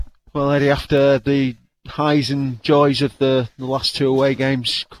Well, Eddie, after the highs and joys of the last two away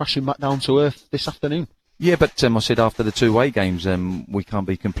games, crashing back down to earth this afternoon. Yeah, but I said after the two away games, we can't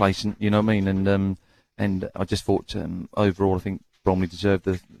be complacent. You know what I mean? And I just thought overall, I think Bromley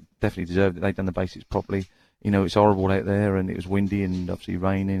definitely deserved it. They'd done the basics properly. You know, it's horrible out there, and it was windy and obviously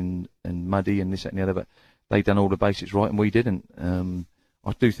raining and muddy and this, that, and the other. But they'd done all the basics right, and we didn't.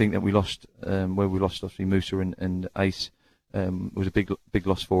 I do think that we lost where we lost obviously Musa and Ace. Was a big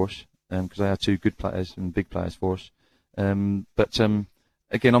loss for us because they are two good players and big players for us. But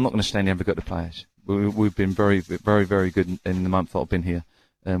again, I'm not going to stand here and forget the players. We've been very, very, very good in the month that I've been here.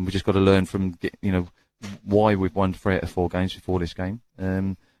 We just got to learn from why we've won 3 out of 4 games before this game.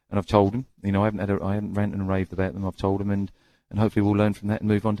 And I've told them, I haven't ranted and raved about them. I've told them, and hopefully we'll learn from that and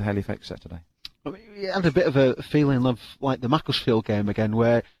move on to Halifax Saturday. I mean, you had a bit of a feeling of like the Macclesfield game again,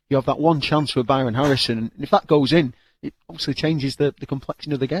 where you have that one chance with Byron Harrison, and if that goes in, it obviously changes the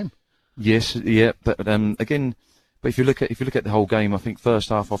complexion of the game. Yes, yeah, but again, if you look at the whole game, I think first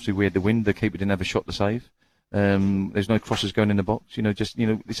half obviously we had the win. The keeper didn't have a shot to save. There's no crosses going in the box.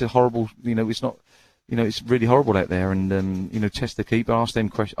 It's a horrible. It's not. It's really horrible out there. And test the keeper. Ask them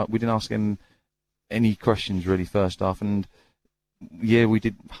questions. We didn't ask them any questions really first half. And yeah, we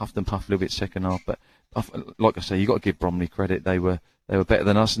did huff and puff a little bit second half. But like I say, you got to give Bromley credit. They were better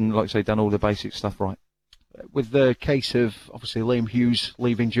than us, and like I say, done all the basic stuff right. With the case of obviously Liam Hughes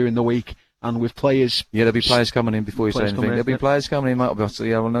leaving during the week, and with players... Yeah, there'll be players coming in before you say anything. There'll be players coming in, mate.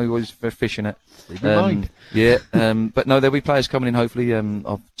 Yeah, I know he was fishing it. Yeah, but no, there'll be players coming in, hopefully.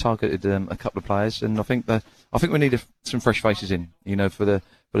 I've targeted a couple of players, and I think we need some fresh faces in, for the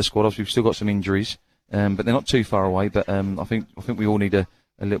squad. Obviously, we've still got some injuries, but they're not too far away. But I think we all need a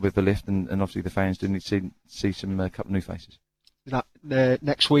little bit of a lift, and obviously the fans do need to see some couple of new faces. Is that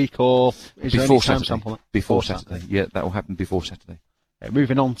next week, or is there any time sample? Before Saturday. Yeah, that will happen before Saturday.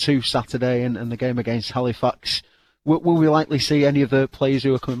 Moving on to Saturday and the game against Halifax, will we likely see any of the players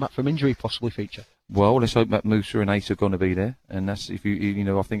who are coming back from injury possibly feature? Well, let's hope that Musa and Ace are going to be there, and that's if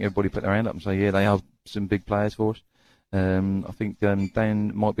I think everybody put their hand up and say, yeah, they are some big players for us. I think Dan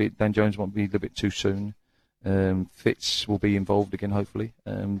Jones might be a little bit too soon. Fitz will be involved again, hopefully,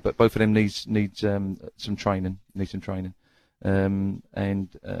 but both of them needs some training. And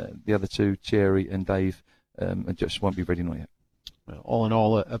the other two, Thierry and Dave, just won't be ready not yet. All in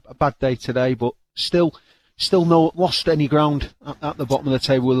all, a bad day today, but still no lost any ground at the bottom of the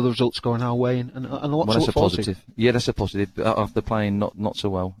table with the results going our way, and a lot to look forward to. Yeah, that's a positive. After playing not so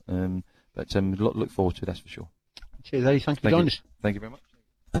well, but look forward to, that's for sure. Cheers, Eddie. Thank you for joining us. Thank you very much.